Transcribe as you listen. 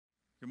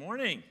Good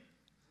morning.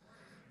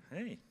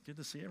 Hey, good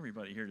to see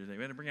everybody here today.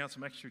 We had to bring out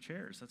some extra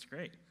chairs. That's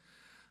great.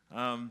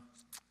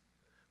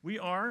 We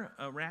are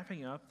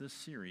wrapping up this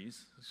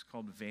series. It's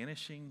called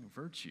Vanishing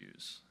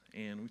Virtues.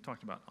 And we've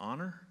talked about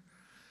honor,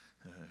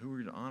 who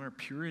we're to honor,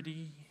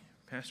 purity.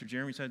 Pastor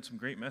Jeremy's had some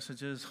great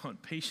messages on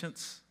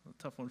patience,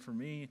 a tough one for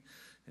me,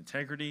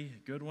 integrity,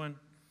 a good one.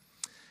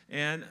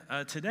 And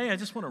today I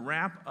just want to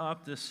wrap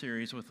up this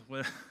series with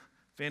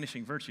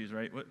vanishing virtues,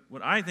 right?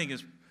 What I think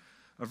is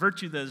a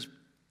virtue that is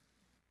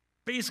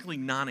basically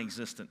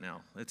non-existent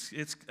now. I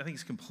think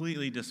it's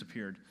completely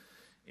disappeared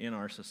in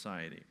our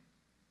society.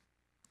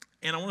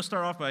 And I want to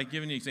start off by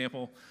giving you an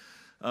example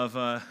of,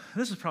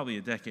 this is probably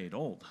a decade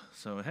old,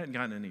 so it hadn't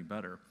gotten any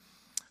better.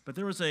 But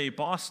there was a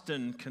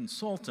Boston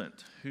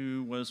consultant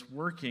who was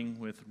working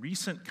with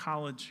recent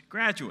college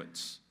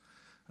graduates,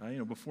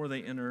 before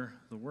they enter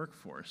the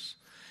workforce.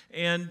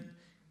 And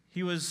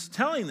he was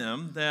telling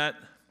them that,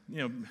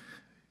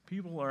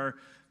 people are,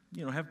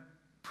 have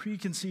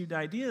preconceived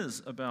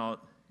ideas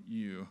about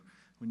you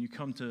when you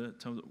come to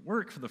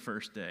work for the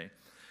first day. And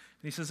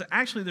he says,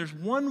 actually, there's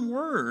one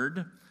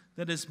word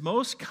that is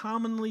most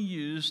commonly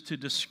used to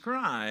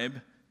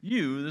describe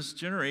you, this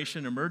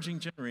generation, emerging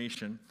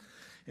generation,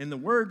 and the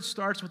word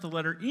starts with the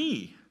letter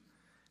E.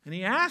 And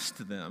he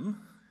asked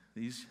them,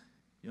 these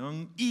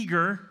young,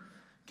 eager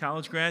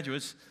college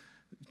graduates,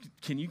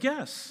 can you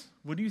guess?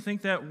 What do you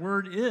think that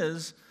word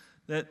is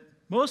that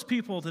most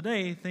people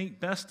today think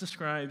best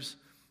describes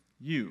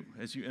you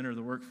as you enter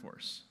the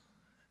workforce?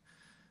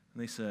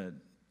 And they said,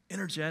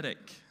 energetic,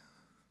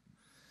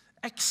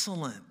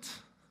 excellent,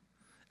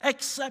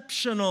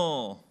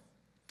 exceptional.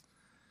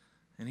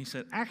 And he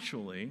said,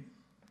 actually,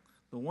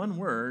 the one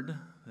word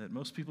that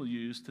most people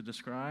use to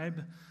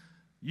describe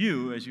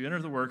you as you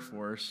enter the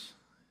workforce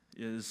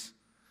is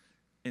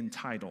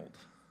entitled.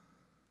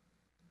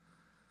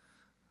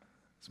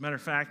 As a matter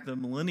of fact, the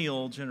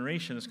millennial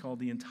generation is called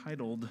the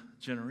entitled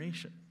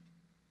generation.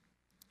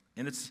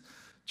 And it's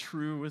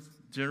true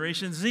with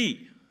Generation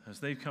Z as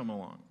they've come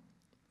along.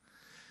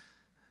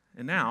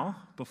 And now,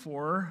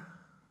 before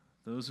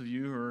those of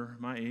you who are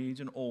my age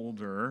and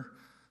older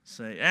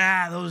say,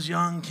 those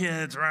young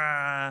kids,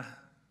 rah.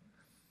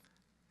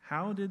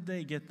 How did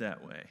they get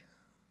that way?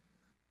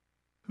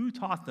 Who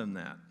taught them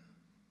that?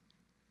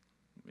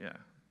 Yeah,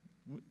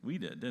 we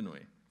did, didn't we?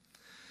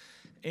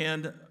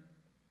 And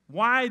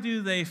why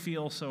do they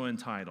feel so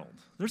entitled?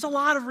 There's a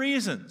lot of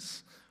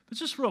reasons, but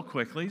just real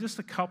quickly, just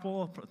a couple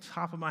off the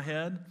top of my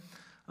head.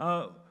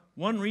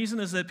 One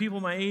reason is that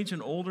people my age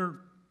and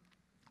older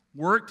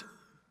worked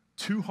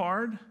too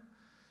hard,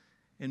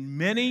 and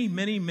many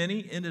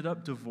ended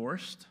up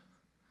divorced.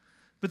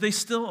 But they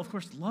still, of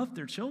course, loved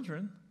their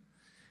children.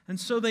 And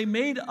so they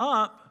made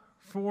up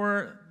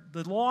for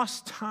the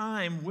lost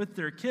time with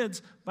their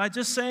kids by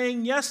just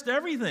saying yes to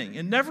everything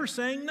and never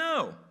saying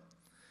no.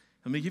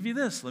 Let me give you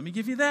this. Let me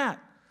give you that.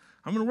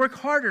 I'm going to work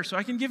harder so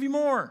I can give you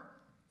more.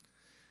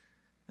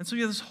 And so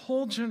you have this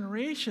whole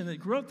generation that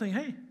grew up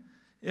thinking, hey,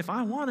 if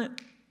I want it,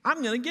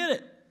 I'm going to get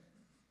it.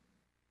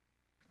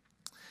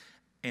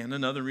 And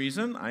another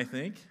reason, I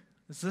think,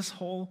 is this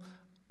whole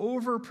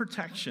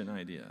overprotection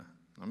idea.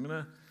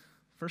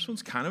 First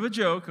one's kind of a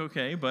joke,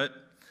 okay, but,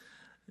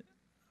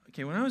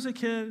 when I was a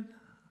kid,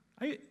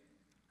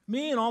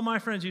 me and all my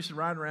friends used to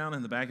ride around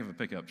in the back of a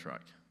pickup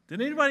truck.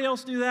 Did anybody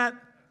else do that?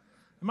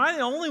 Am I the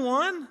only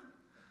one?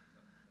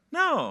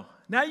 No.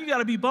 Now you got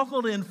to be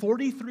buckled in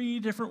 43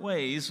 different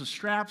ways with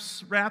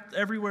straps wrapped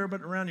everywhere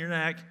but around your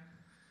neck.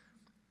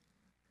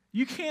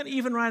 You can't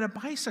even ride a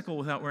bicycle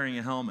without wearing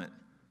a helmet.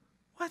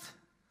 What?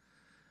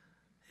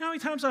 You know how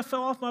many times I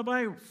fell off my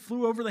bike,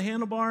 flew over the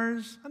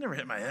handlebars? I never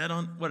hit my head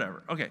on,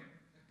 whatever. Okay,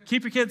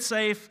 keep your kids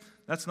safe.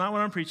 That's not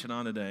what I'm preaching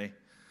on today.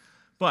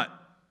 But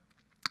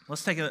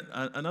let's take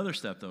another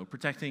step, though,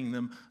 protecting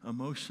them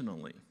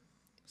emotionally.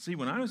 See,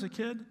 when I was a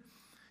kid,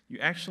 you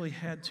actually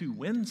had to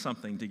win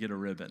something to get a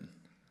ribbon.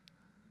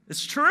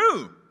 It's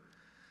true.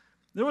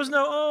 There was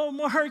no, oh,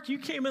 Mark, you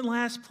came in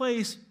last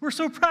place. We're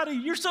so proud of you.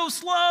 You're so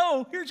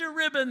slow. Here's your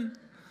ribbon.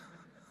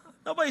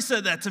 Nobody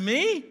said that to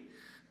me.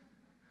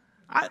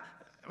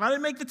 If I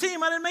didn't make the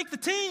team, I didn't make the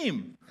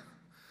team.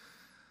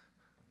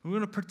 We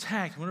want to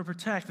protect.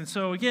 And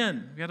so,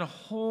 again, we've got a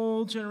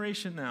whole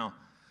generation now,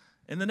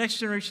 and the next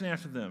generation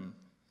after them,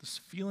 this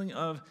feeling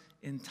of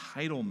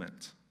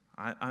entitlement.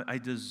 I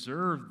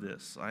deserve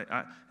this.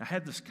 I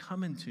had this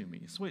coming to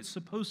me. It's the way it's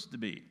supposed to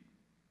be.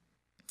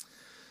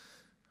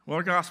 Well,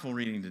 our gospel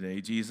reading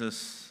today,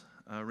 Jesus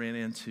ran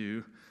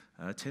into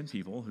 10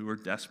 people who were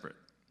desperate.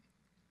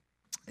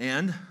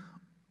 And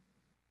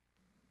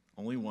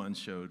only one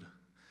showed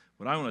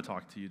what I want to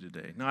talk to you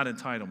today. Not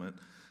entitlement,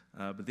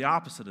 but the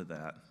opposite of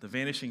that, the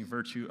vanishing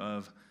virtue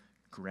of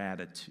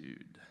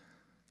gratitude.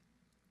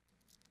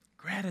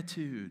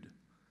 Gratitude.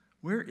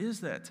 Where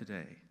is that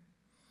today?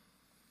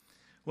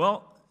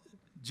 Well,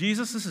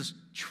 Jesus, this is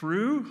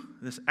true.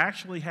 This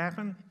actually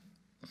happened.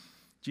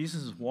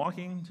 Jesus is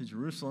walking to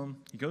Jerusalem.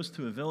 He goes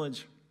to a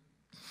village,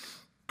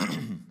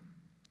 and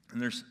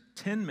there's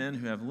 10 men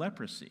who have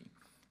leprosy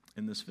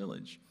in this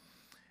village.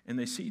 And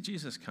they see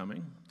Jesus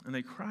coming, and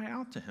they cry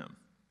out to him,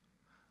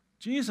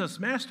 "Jesus,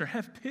 Master,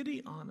 have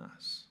pity on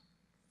us."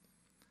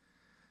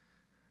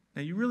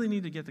 Now, you really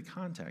need to get the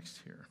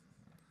context here,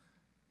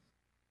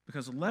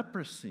 because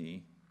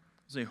leprosy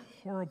is a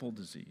horrible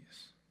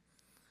disease.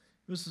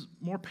 It was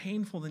more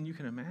painful than you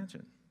can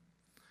imagine.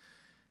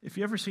 If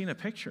you've ever seen a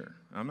picture,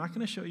 I'm not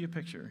going to show you a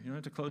picture. You don't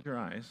have to close your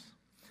eyes.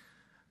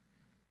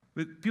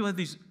 But people had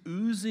these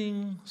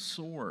oozing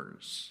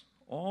sores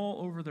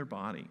all over their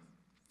body.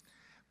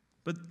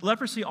 But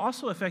leprosy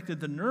also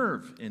affected the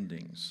nerve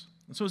endings.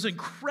 And so it was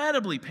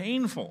incredibly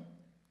painful.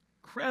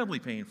 Incredibly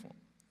painful.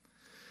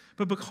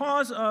 But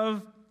because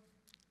of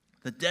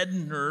the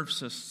deadened nerve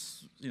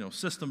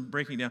system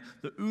breaking down,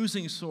 the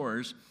oozing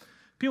sores,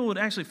 people would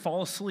actually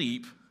fall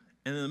asleep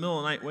and in the middle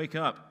of the night wake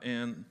up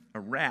and a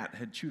rat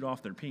had chewed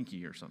off their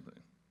pinky or something.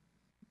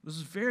 This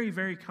is very,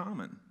 very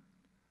common.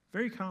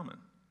 Very common.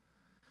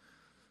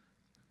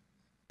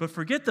 But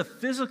forget the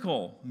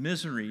physical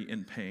misery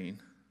and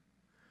pain.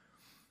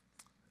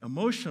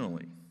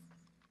 Emotionally,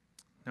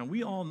 now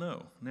we all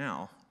know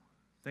now,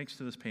 thanks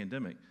to this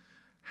pandemic,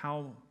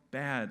 how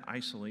bad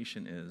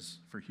isolation is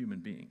for human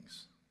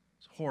beings.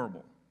 It's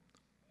horrible,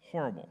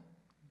 horrible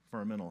for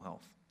our mental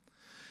health.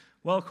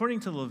 Well, according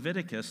to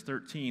Leviticus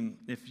 13,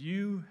 if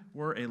you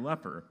were a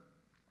leper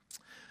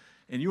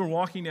and you were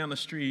walking down the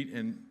street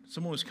and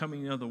someone was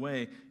coming the other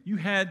way, you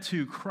had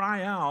to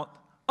cry out,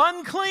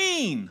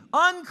 "Unclean!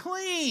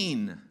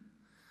 Unclean!"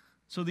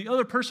 So the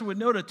other person would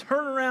know to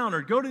turn around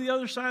or go to the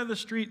other side of the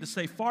street to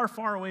stay far,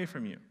 far away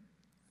from you.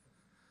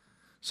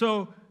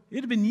 So it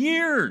had been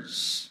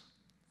years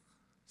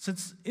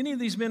since any of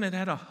these men had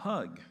had a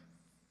hug.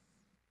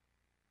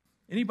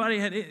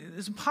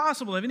 It's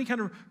impossible to have any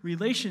kind of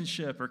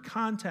relationship or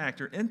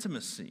contact or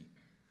intimacy.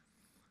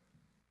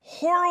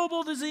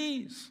 Horrible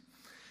disease.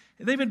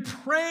 And they've been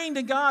praying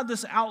to God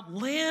this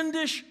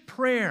outlandish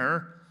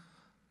prayer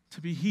to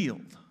be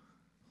healed.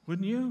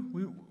 Wouldn't you?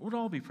 We would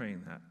all be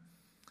praying that.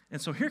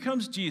 And so here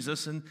comes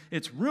Jesus, and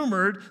it's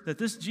rumored that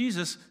this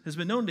Jesus has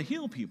been known to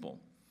heal people.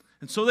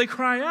 And so they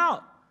cry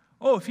out,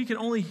 "Oh, if he could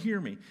only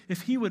hear me.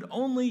 If he would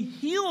only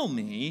heal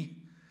me,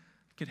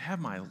 I could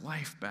have my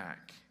life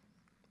back."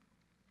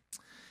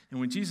 And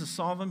when Jesus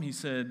saw them, he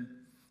said,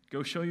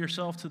 "Go show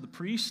yourself to the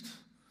priest."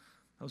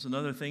 That was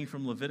another thing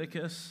from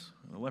Leviticus.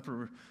 When a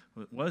leper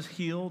was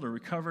healed or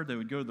recovered, they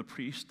would go to the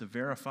priest to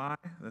verify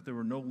that they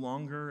were no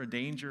longer a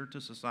danger to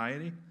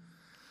society.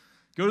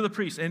 Go to the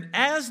priest. And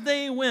as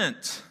they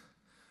went,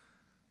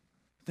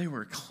 they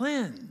were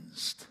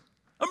cleansed.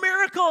 A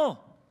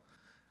miracle.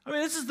 I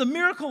mean, this is the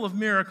miracle of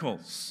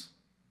miracles.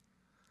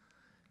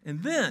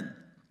 And then,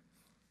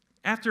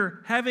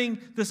 after having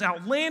this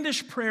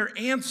outlandish prayer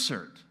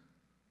answered,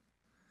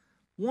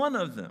 one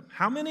of them,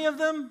 how many of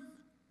them?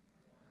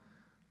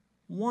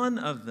 One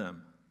of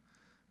them,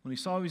 when he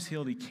saw he was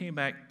healed, he came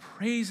back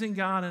praising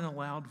God in a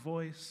loud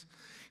voice.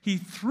 He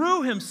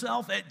threw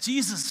himself at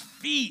Jesus'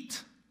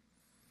 feet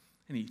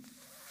and he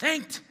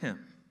thanked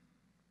him.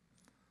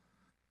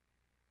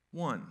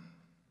 One.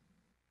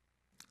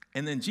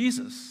 And then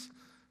Jesus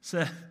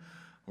said,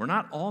 "Were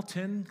not all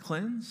 10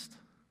 cleansed?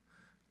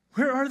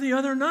 Where are the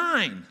other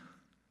 9?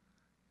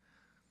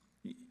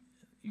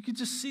 You could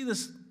just see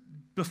this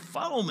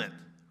befuddlement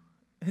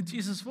in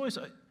Jesus' voice.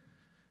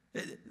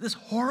 This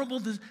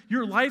horrible,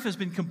 your life has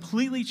been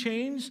completely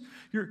changed.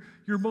 Your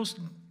most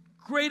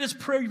greatest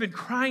prayer, you've been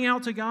crying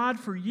out to God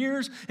for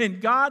years, and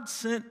God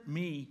sent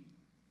me,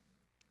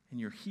 and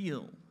you're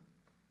healed.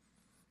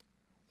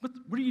 What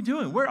are you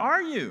doing? Where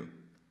are you?"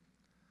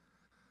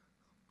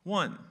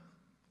 One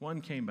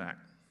came back.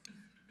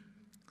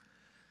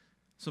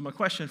 So my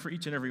question for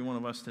each and every one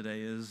of us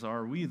today is,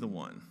 are we the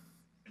one?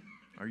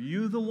 Are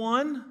you the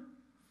one?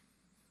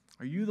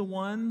 Are you the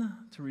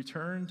one to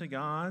return to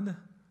God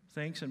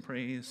thanks and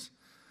praise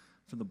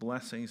for the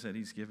blessings that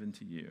he's given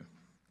to you?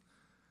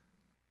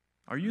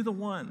 Are you the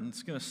one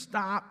that's going to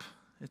stop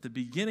at the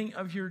beginning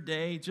of your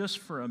day just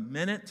for a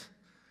minute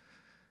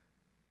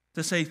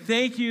to say,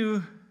 "Thank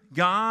you,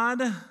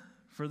 God,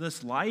 for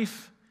this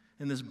life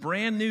and this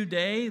brand new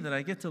day that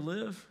I get to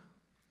live"?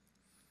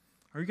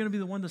 Are you going to be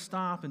the one to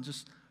stop and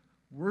just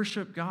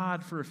worship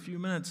God for a few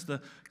minutes,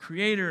 the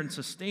creator and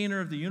sustainer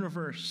of the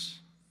universe?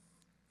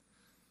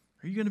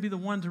 Are you going to be the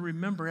one to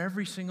remember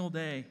every single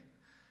day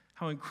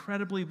how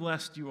incredibly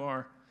blessed you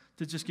are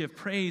to just give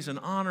praise and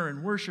honor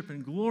and worship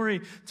and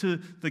glory to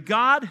the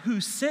God who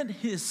sent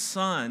his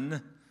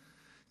Son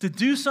to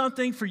do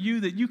something for you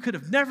that you could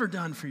have never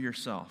done for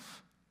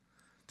yourself,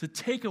 to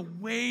take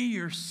away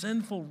your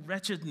sinful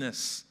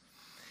wretchedness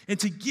and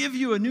to give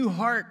you a new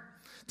heart,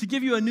 to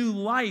give you a new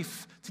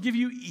life, to give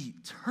you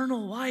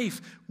eternal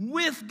life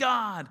with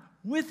God,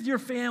 with your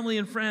family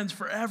and friends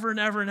forever and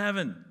ever in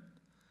heaven.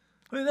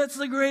 I mean, that's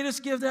the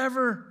greatest gift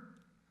ever.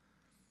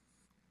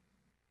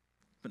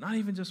 But not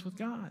even just with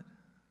God.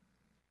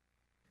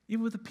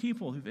 Even with the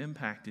people who've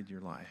impacted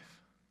your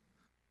life.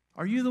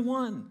 Are you the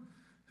one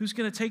who's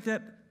going to take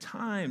that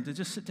time to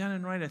just sit down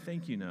and write a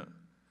thank you note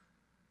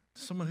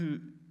to someone who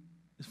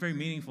is very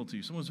meaningful to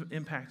you, someone who's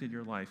impacted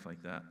your life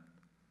like that?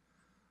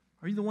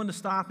 Are you the one to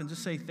stop and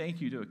just say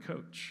thank you to a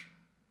coach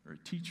or a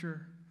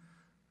teacher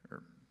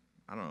or,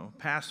 I don't know,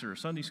 pastor or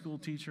Sunday school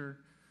teacher,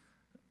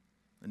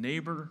 a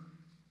neighbor?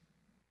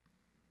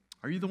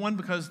 Are you the one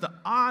because the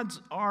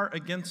odds are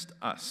against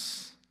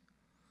us?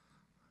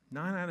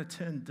 9 out of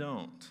 10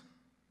 don't.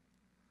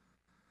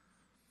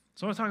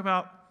 So I want to talk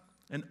about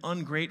an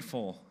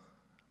ungrateful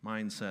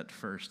mindset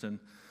first. And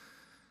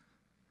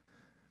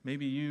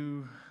maybe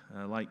you,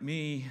 like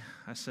me,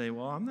 I say,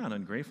 well, I'm not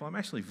ungrateful. I'm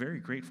actually a very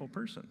grateful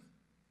person.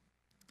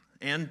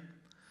 And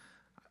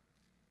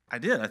I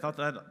did. I thought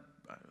that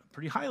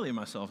pretty highly of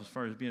myself as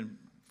far as being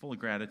full of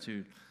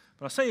gratitude.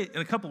 But I'll say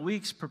in a couple of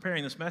weeks,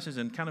 preparing this message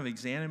and kind of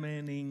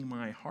examining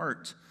my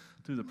heart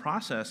through the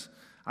process,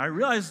 I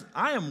realized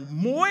I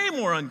am way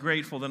more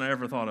ungrateful than I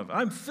ever thought of.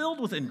 I'm filled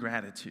with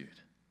ingratitude.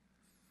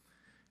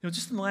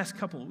 Just in the last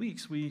couple of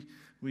weeks, we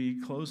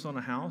closed on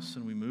a house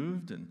and we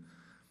moved. And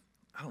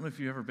I don't know if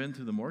you've ever been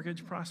through the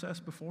mortgage process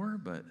before,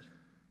 but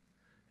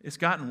it's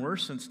gotten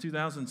worse since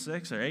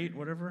 2006 or 2008,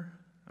 whatever.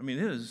 I mean,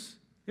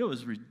 it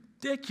was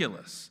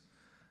ridiculous.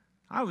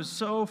 I was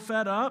so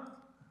fed up.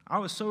 I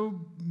was so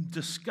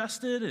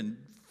disgusted and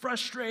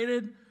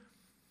frustrated.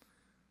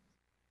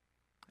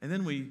 And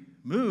then we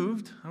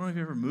moved. I don't know if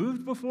you ever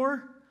moved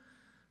before.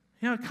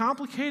 You know how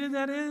complicated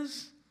that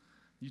is?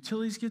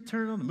 Utilities get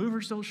turned on. The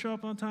movers don't show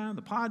up on time.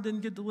 The pod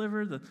didn't get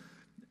delivered.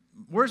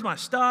 Where's my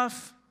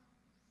stuff?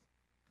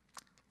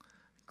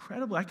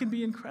 Incredible. I can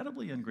be an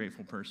incredibly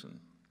ungrateful person.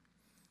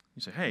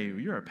 You say, hey,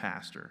 you're a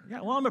pastor.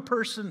 Yeah, well, I'm a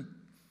person.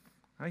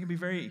 I can be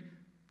very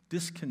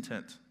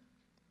discontent.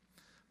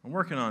 I'm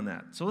working on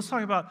that. So let's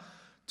talk about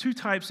two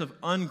types of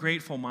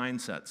ungrateful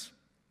mindsets.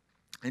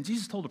 And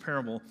Jesus told a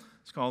parable.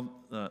 It's called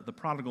the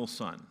prodigal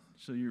son.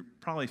 So you're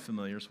probably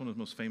familiar. It's one of the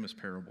most famous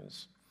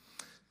parables.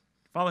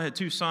 Father had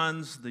two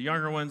sons. The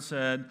younger one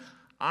said,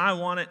 I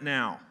want it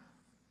now.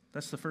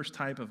 That's the first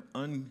type of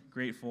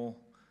ungrateful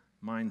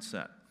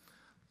mindset.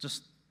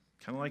 Just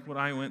kind of like what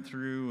I went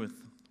through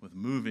with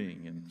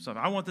moving and stuff.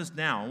 I want this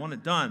now. I want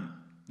it done.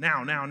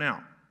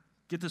 Now.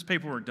 Get this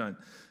paperwork done.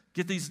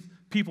 Get these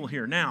people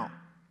here now.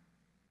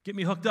 Get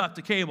me hooked up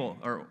to cable,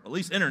 or at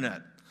least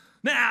internet.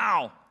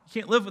 Now!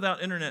 You can't live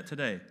without internet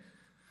today.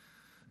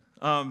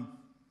 So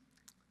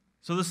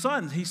the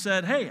son, he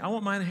said, hey, I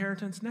want my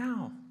inheritance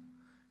now.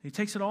 He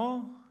takes it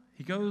all.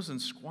 He goes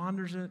and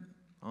squanders it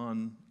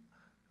on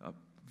a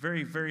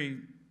very, very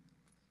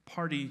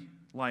party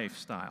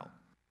lifestyle.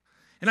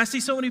 And I see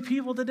so many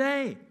people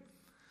today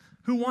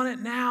who want it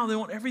now. They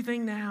want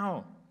everything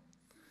now.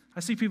 I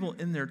see people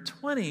in their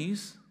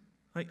 20s,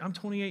 like I'm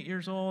 28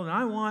 years old, and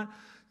I want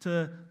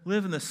to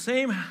live in the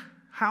same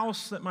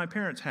house that my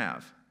parents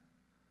have.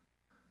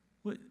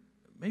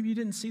 Maybe you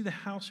didn't see the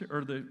house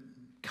or the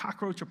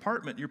cockroach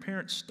apartment your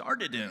parents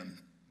started in,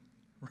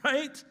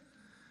 right?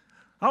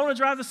 I want to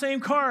drive the same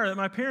car that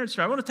my parents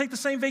drive. I want to take the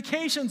same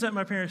vacations that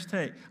my parents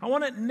take. I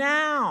want it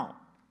now.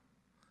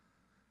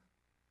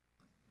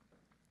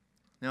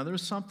 Now,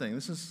 there's something.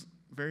 This is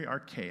very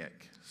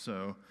archaic.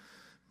 So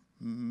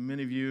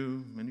many of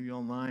you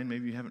online,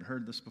 maybe you haven't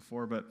heard this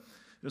before, but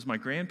it was my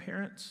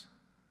grandparents,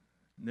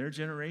 their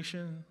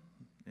generation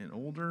and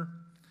older.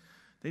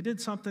 They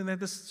did something that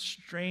this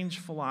strange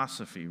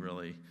philosophy,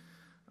 really.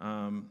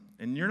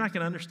 And you're not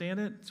going to understand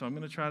it, so I'm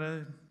going to try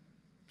to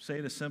say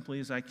it as simply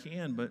as I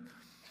can. But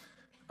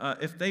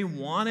if they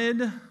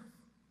wanted,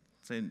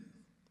 say,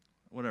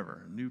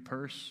 whatever, new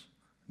purse,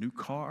 new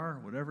car,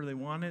 whatever they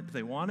wanted, if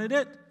they wanted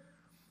it,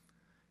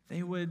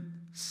 they would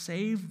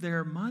save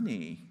their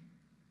money.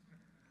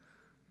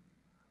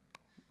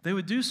 They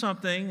would do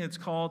something, it's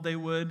called, they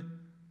would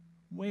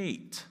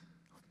wait.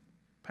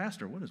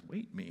 Pastor, what does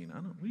wait mean?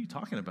 What are you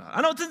talking about?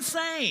 I know it's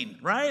insane,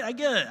 right? I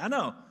get it, I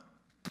know.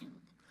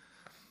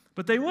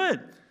 But they would.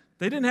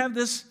 They didn't have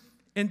this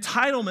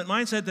entitlement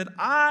mindset that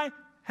I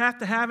have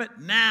to have it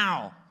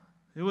now.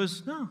 It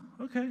was, no,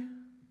 okay.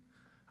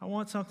 I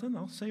want something,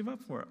 I'll save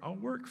up for it. I'll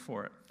work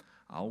for it.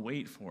 I'll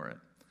wait for it.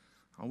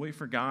 I'll wait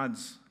for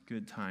God's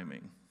good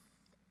timing.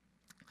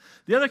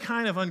 The other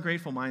kind of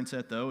ungrateful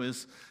mindset, though,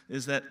 is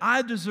that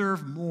I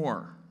deserve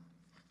more.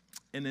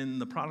 And in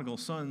the prodigal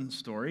son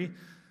story,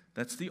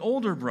 that's the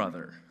older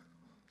brother.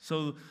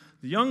 So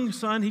the young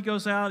son, he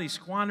goes out, he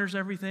squanders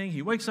everything.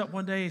 He wakes up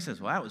one day, he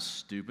says, well, that was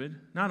stupid.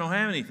 Now I don't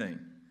have anything.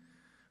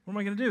 What am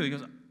I going to do? He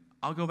goes,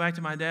 I'll go back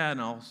to my dad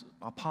and I'll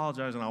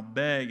apologize and I'll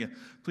beg.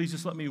 Please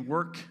just let me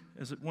work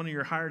as one of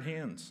your hired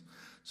hands.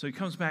 So he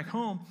comes back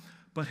home.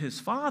 But his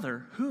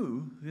father,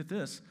 who, get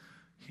this,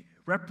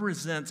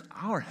 represents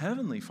our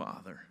heavenly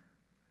Father.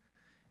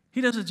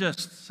 He doesn't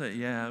just say,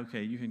 yeah,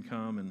 okay, you can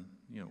come and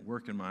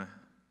work in my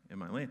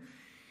land.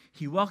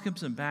 He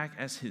welcomes him back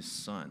as his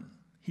son.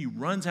 He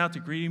runs out to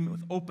greet him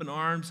with open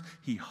arms.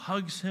 He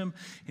hugs him,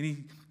 and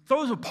he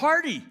throws a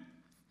party.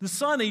 The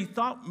son he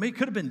thought could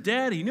have been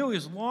dead. He knew he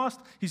was lost.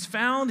 He's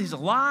found. He's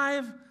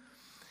alive.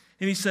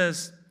 And he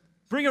says,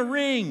 bring a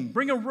ring,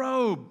 bring a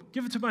robe,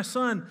 give it to my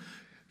son.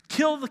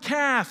 Kill the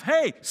calf.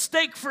 Hey,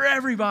 steak for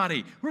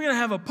everybody. We're going to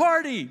have a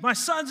party. My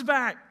son's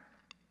back.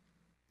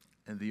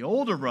 And the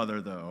older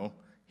brother, though,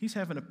 he's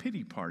having a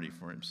pity party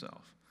for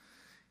himself.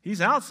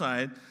 He's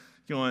outside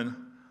going,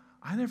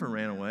 I never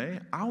ran away.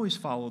 I always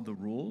followed the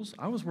rules.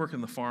 I was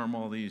working the farm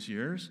all these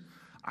years.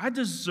 I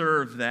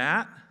deserve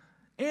that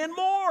and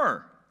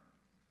more.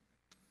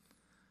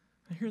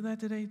 I hear that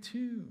today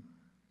too.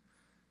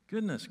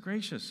 Goodness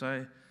gracious,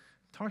 I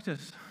talk to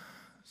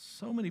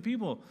so many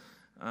people.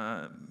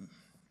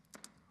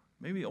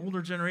 Maybe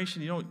older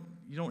generation, you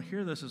don't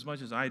hear this as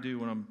much as I do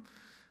when I'm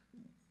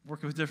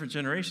working with different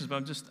generations,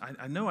 but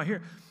I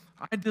hear,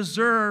 I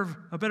deserve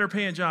a better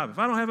paying job. If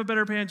I don't have a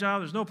better paying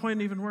job, there's no point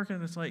in even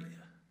working. It's like,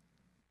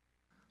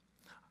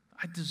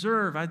 I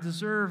deserve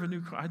a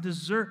new car.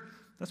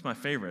 That's my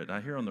favorite.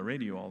 I hear on the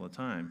radio all the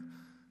time.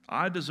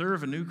 I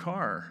deserve a new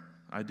car.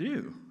 I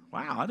do.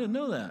 Wow, I didn't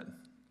know that.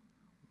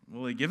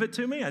 Will they give it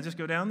to me? I just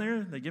go down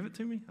there, they give it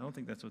to me? I don't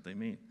think that's what they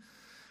mean.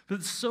 But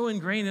it's so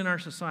ingrained in our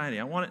society.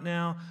 I want it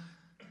now,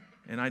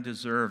 and I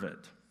deserve it.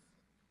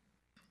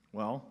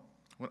 Well,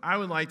 what I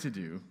would like to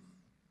do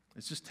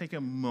is just take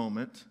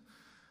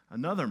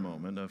another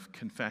moment of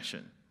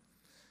confession,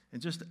 and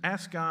just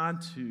ask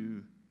God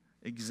to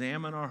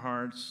examine our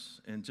hearts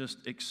and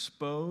just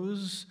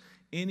expose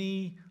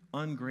any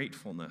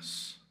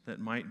ungratefulness that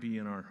might be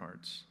in our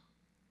hearts.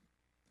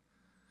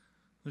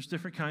 There's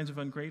different kinds of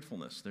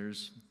ungratefulness.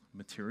 There's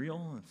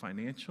material and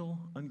financial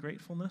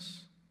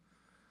ungratefulness.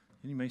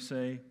 And you may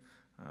say,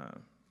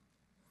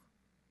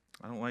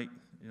 I don't like,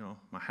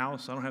 my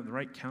house. I don't have the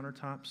right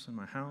countertops in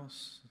my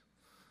house.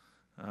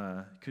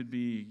 It could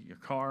be your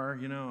car.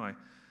 I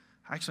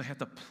actually have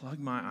to plug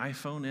my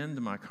iPhone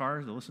into my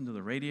car to listen to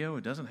the radio.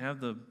 It doesn't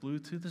have the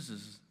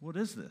Bluetooth. What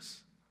is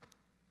this?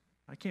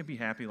 I can't be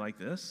happy like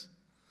this.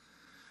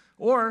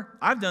 Or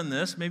I've done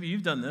this. Maybe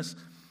you've done this.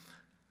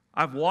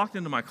 I've walked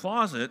into my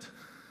closet.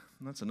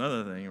 And that's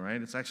another thing,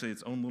 right? It's actually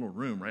its own little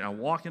room, right? I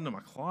walk into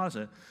my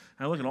closet,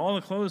 and I look at all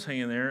the clothes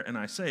hanging there, and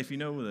I say, if you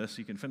know this,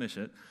 you can finish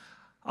it.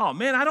 Oh,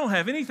 man, I don't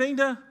have anything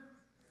to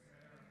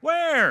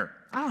wear.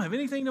 I don't have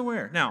anything to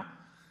wear. Now,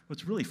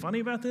 what's really funny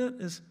about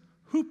that is,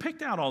 who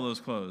picked out all those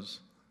clothes?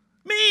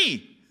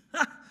 Me!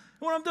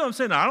 What I'm doing, I'm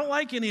saying, no, I don't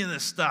like any of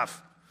this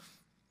stuff.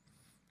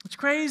 It's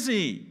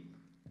crazy.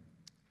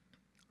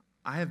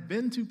 I have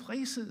been to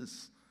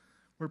places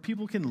where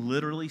people can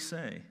literally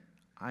say,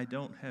 I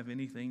don't have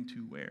anything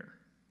to wear.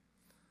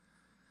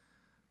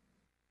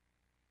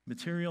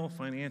 Material,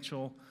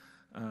 financial,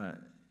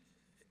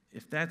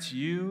 if that's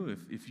you,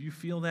 if you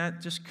feel that,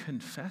 just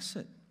confess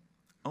it.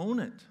 Own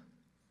it.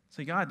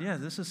 Say, God, yeah,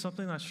 this is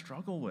something I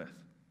struggle with.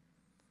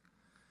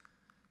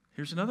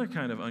 Here's another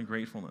kind of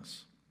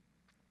ungratefulness.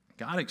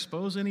 God,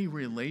 expose any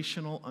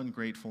relational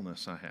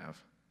ungratefulness I have.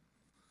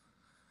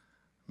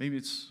 Maybe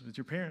it's with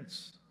your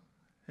parents.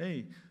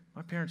 Hey,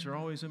 my parents are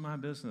always in my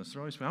business.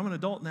 I'm an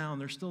adult now, and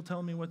they're still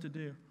telling me what to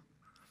do.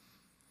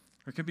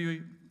 Or it could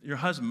be your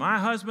husband. My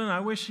husband,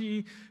 I wish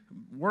he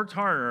worked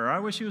harder. I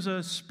wish he was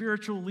a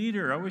spiritual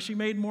leader. I wish he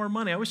made more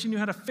money. I wish he knew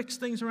how to fix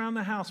things around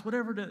the house,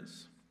 whatever it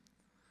is.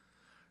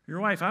 Your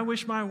wife, I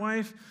wish my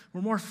wife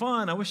were more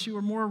fun. I wish she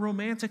were more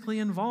romantically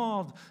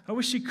involved. I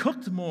wish she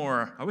cooked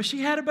more. I wish she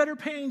had a better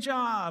paying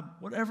job.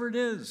 Whatever it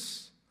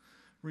is.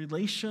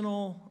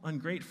 Relational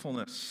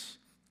ungratefulness.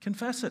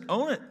 Confess it.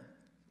 Own it.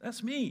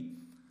 That's me.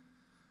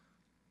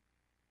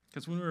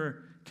 Because when we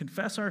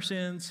confess our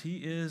sins, he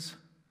is,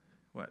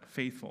 what?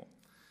 Faithful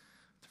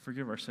to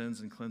forgive our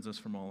sins and cleanse us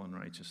from all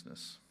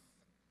unrighteousness.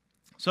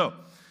 So,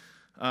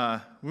 we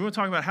want to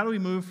talk about how do we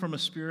move from a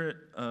spirit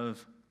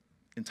of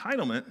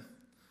entitlement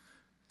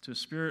to a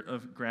spirit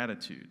of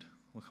gratitude.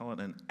 We'll call it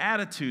an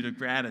attitude of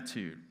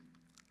gratitude.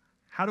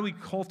 How do we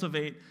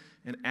cultivate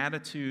an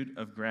attitude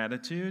of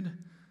gratitude?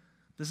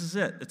 This is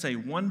it. It's a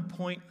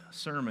one-point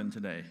sermon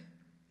today.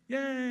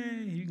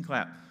 Yay! You can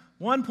clap.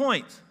 1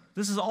 point.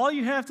 This is all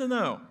you have to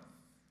know.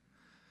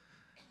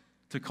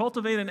 To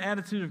cultivate an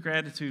attitude of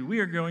gratitude, we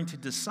are going to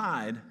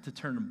decide to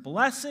turn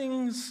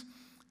blessings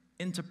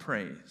into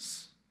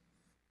praise.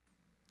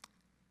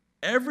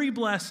 Every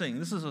blessing,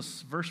 this is a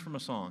verse from a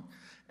song.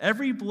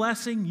 Every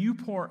blessing you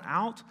pour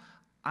out,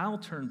 I'll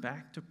turn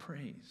back to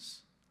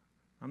praise.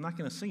 I'm not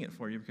going to sing it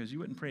for you because you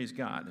wouldn't praise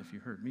God if you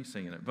heard me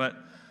singing it. But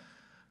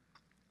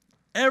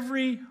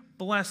every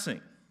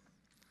blessing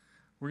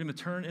we're going to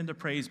turn into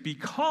praise,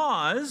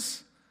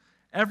 because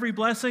every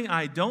blessing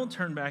I don't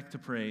turn back to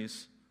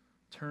praise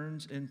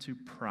turns into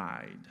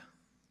pride.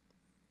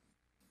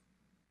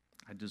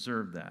 I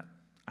deserve that.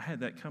 I had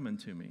that coming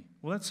to me.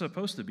 Well, that's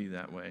supposed to be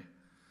that way.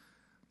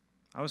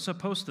 I was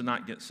supposed to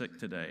not get sick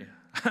today.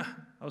 I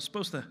was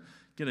supposed to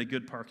get a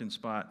good parking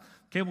spot.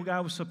 Cable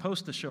guy was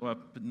supposed to show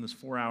up in this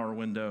 4-hour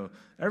window.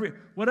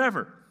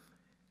 Whatever.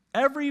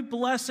 Every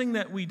blessing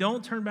that we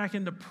don't turn back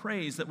into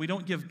praise, that we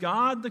don't give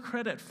God the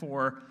credit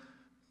for,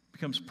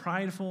 becomes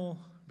prideful,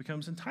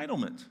 becomes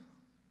entitlement.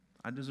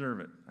 I deserve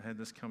it. I had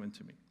this coming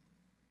to me.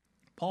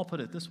 Paul put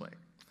it this way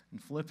in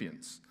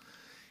Philippians.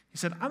 He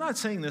said, I'm not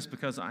saying this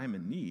because I am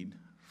in need,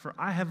 for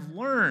I have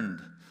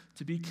learned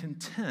to be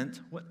content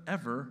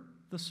whatever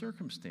the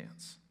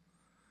circumstance.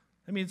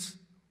 That means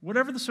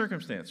whatever the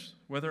circumstance,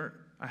 whether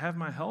I have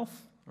my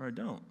health or I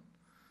don't,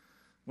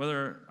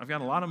 whether I've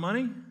got a lot of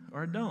money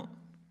or I don't,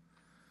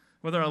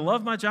 Whether I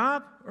love my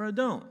job or I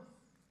don't.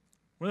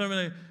 Whether I'm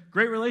in a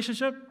great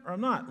relationship or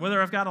I'm not.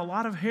 Whether I've got a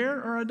lot of hair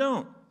or I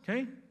don't.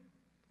 Okay?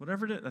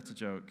 Whatever it is. That's a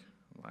joke.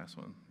 Last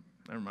one.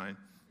 Never mind.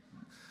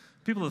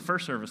 People at the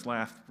first service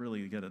laughed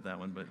really good at that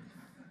one, but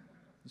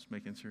just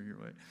making sure you're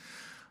right.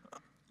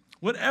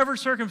 Whatever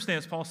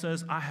circumstance, Paul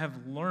says, I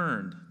have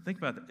learned. Think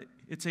about it.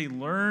 It's a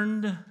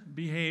learned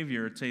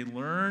behavior. It's a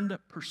learned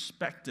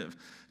perspective.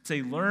 It's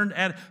a learned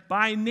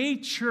by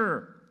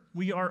nature,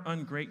 we are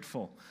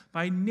ungrateful.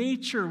 By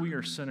nature, we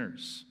are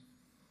sinners.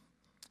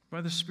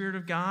 By the Spirit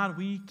of God,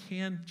 we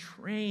can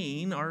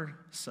train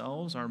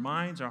ourselves, our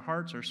minds, our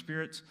hearts, our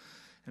spirits,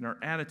 and our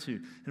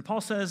attitude. And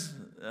Paul says,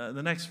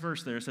 the next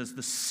verse there says,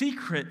 the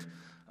secret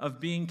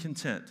of being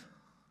content.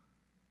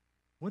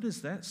 What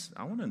is that?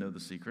 I want to know the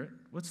secret.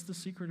 What's the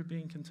secret of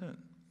being content?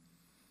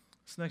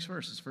 This next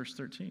verse is verse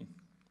 13.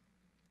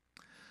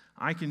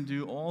 I can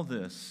do all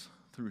this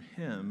through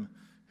him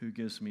who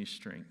gives me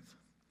strength.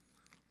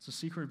 It's the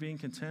secret of being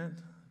content,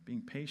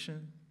 being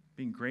patient,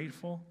 being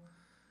grateful.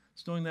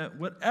 It's knowing that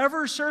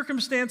whatever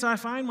circumstance I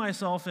find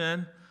myself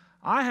in,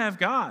 I have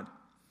God.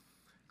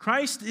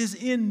 Christ is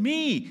in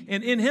me,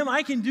 and in him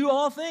I can do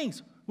all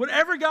things.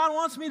 Whatever God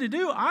wants me to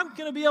do, I'm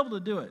going to be able to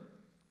do it.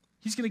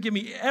 He's going to give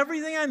me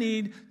everything I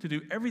need to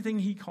do everything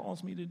he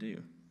calls me to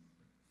do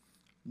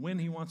when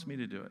he wants me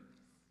to do it.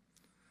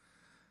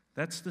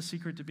 That's the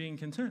secret to being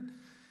content.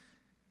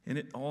 And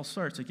it all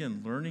starts,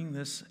 again, learning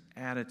this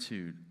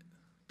attitude,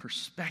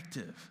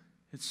 perspective.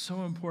 It's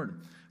so important.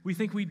 We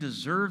think we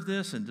deserve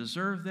this and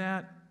deserve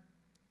that.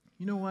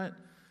 You know what?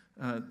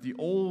 The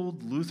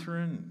old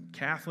Lutheran,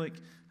 Catholic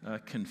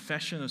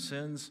confession of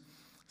sins,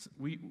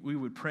 we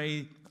would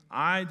pray,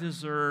 I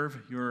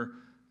deserve your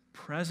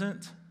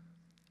present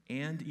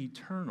and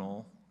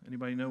eternal,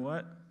 anybody know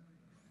what?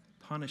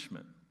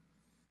 Punishment.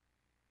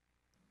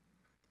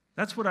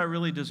 That's what I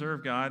really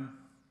deserve, God.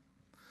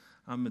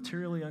 I'm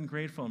materially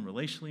ungrateful. I'm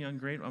relationally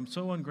ungrateful. I'm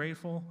so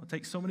ungrateful. I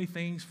take so many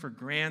things for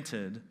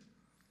granted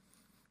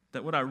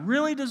that what I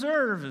really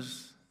deserve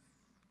is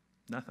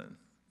nothing.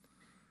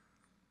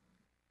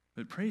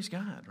 But praise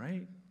God,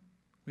 right?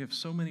 We have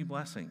so many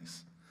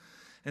blessings.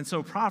 And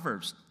so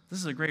Proverbs, this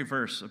is a great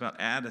verse about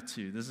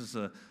attitude. This is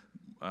a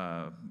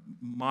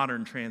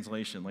modern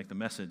translation, like the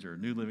Message or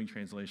New Living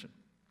Translation.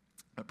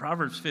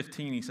 Proverbs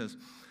 15, he says,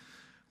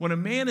 when a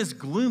man is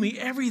gloomy,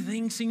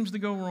 everything seems to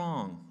go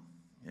wrong.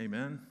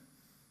 Amen?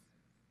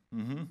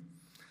 Mm-hmm.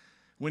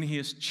 When he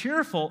is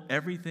cheerful,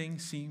 everything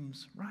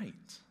seems right.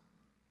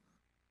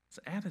 It's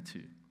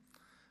attitude.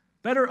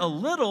 Better a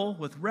little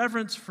with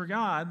reverence for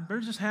God. Better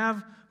just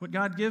have what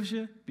God gives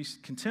you, be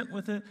content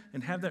with it,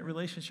 and have that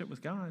relationship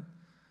with God,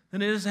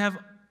 than it is to have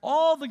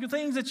all the good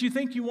things that you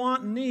think you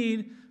want and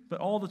need, but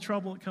all the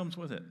trouble that comes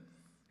with it.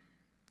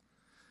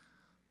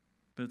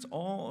 But it's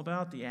all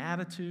about the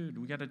attitude.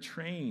 We got to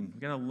train. We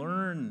got to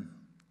learn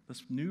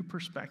this new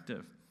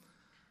perspective.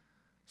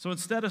 So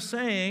instead of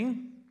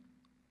saying,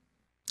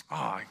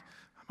 "Oh,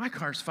 my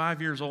car's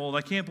 5 years old.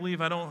 I can't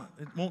believe it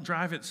won't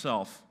drive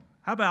itself."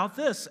 How about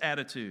this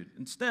attitude?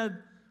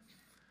 Instead,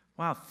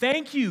 wow,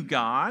 thank you,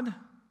 God,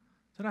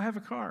 that I have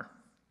a car.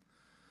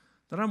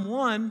 That I'm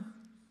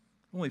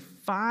only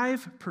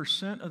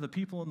 5% of the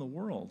people in the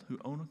world who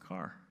own a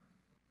car.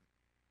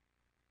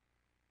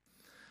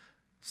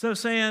 Instead of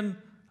saying,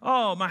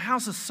 oh, my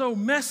house is so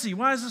messy.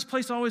 Why is this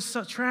place always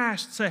so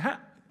trashed? Say,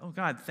 oh,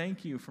 God,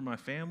 thank you for my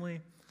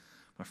family,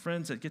 my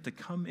friends that get to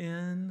come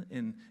in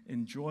and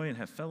enjoy and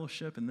have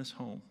fellowship in this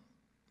home.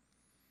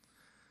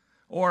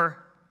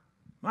 Or,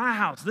 my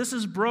house, this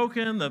is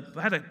broken.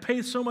 I had to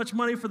pay so much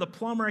money for the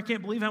plumber. I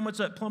can't believe how much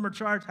that plumber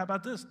charged. How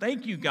about this?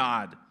 Thank you,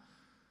 God,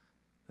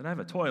 that I have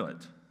a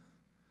toilet,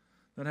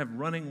 that I have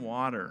running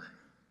water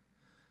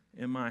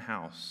in my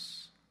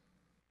house.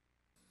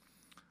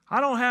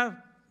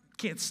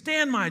 Can't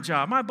stand my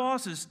job. My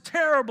boss is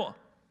terrible.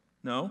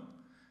 No.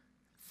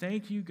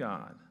 Thank you,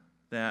 God,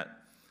 that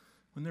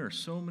when there are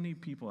so many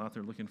people out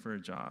there looking for a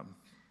job,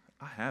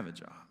 I have a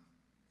job.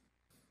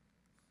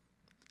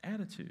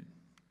 Attitude.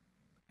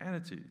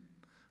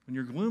 When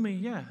you're gloomy,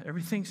 yeah,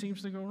 everything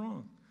seems to go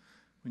wrong.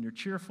 When you're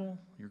cheerful,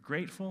 you're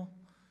grateful,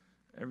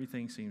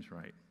 everything seems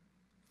right.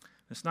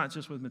 It's not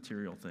just with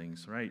material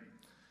things, right?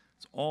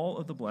 It's all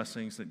of the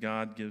blessings that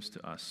God gives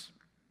to us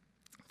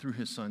through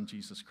his Son,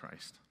 Jesus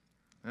Christ.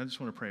 And I just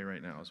want to pray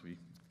right now as we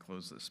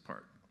close this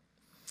part.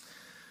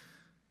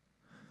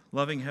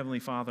 Loving Heavenly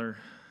Father,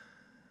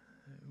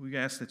 we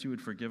ask that you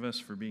would forgive us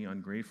for being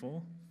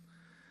ungrateful.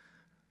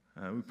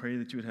 We pray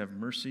that you would have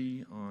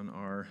mercy on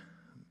our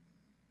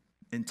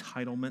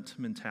entitlement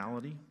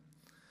mentality.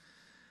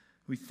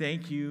 We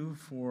thank you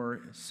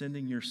for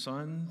sending your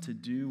Son to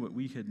do what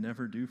we could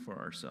never do for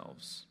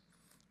ourselves.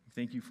 We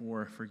thank you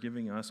for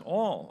forgiving us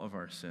all of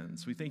our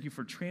sins. We thank you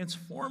for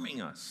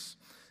transforming us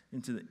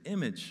into the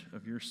image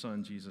of your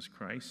Son, Jesus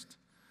Christ.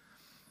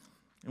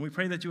 And we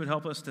pray that you would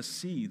help us to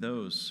see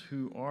those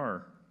who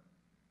are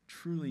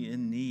truly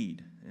in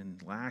need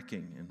and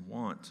lacking and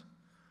want.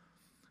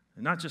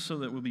 And not just so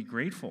that we'll be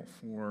grateful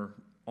for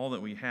all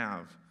that we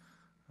have,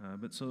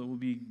 but so that we'll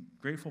be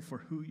grateful for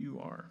who you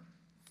are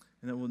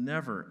and that we'll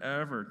never,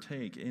 ever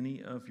take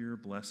any of your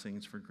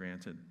blessings for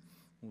granted.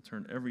 We'll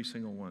turn every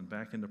single one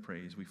back into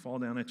praise. We fall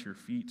down at your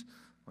feet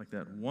like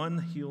that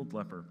one healed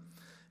leper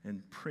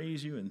and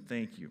praise you and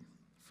thank you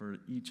for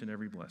each and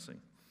every blessing.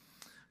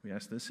 We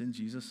ask this in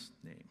Jesus'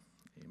 name.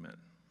 Amen.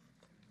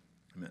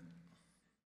 Amen.